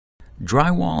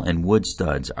Drywall and wood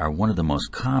studs are one of the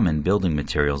most common building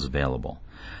materials available.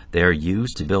 They are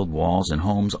used to build walls and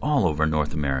homes all over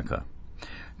North America.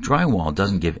 Drywall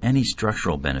doesn't give any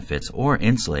structural benefits or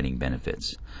insulating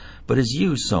benefits, but is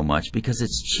used so much because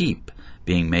it's cheap,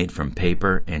 being made from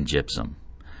paper and gypsum.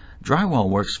 Drywall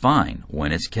works fine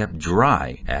when it's kept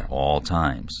dry at all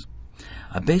times.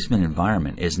 A basement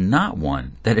environment is not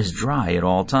one that is dry at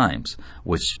all times,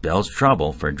 which spells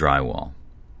trouble for drywall.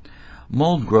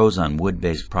 Mold grows on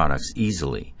wood-based products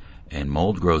easily, and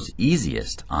mold grows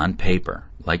easiest on paper,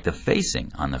 like the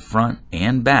facing on the front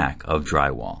and back of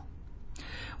drywall.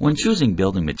 When choosing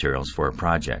building materials for a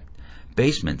project,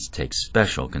 basements take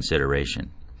special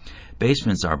consideration.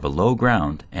 Basements are below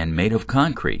ground and made of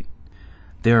concrete.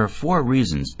 There are 4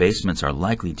 reasons basements are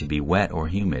likely to be wet or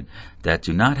humid that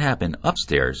do not happen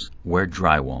upstairs where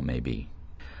drywall may be.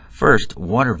 First,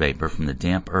 water vapor from the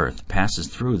damp earth passes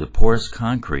through the porous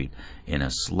concrete in a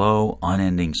slow,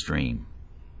 unending stream.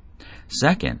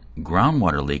 Second,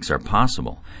 groundwater leaks are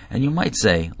possible, and you might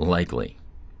say likely.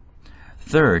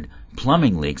 Third,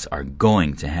 plumbing leaks are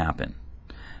going to happen.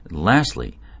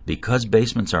 Lastly, because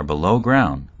basements are below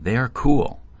ground, they are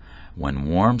cool. When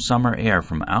warm summer air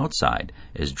from outside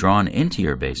is drawn into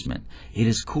your basement, it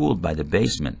is cooled by the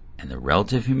basement and the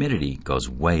relative humidity goes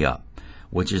way up,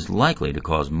 which is likely to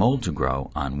cause mold to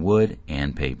grow on wood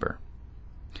and paper.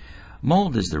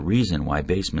 Mold is the reason why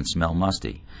basements smell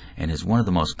musty and is one of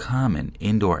the most common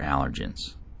indoor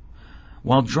allergens.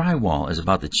 While drywall is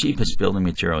about the cheapest building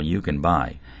material you can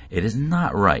buy, it is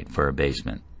not right for a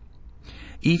basement.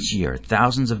 Each year,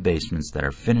 thousands of basements that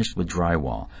are finished with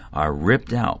drywall are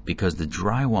ripped out because the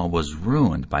drywall was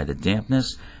ruined by the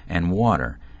dampness and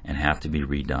water and have to be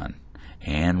redone.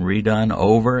 And redone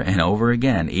over and over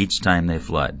again each time they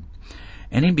flood.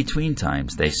 And in between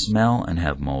times, they smell and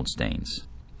have mold stains.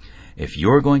 If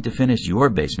you're going to finish your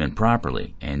basement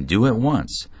properly and do it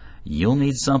once, you'll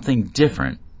need something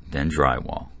different than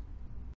drywall.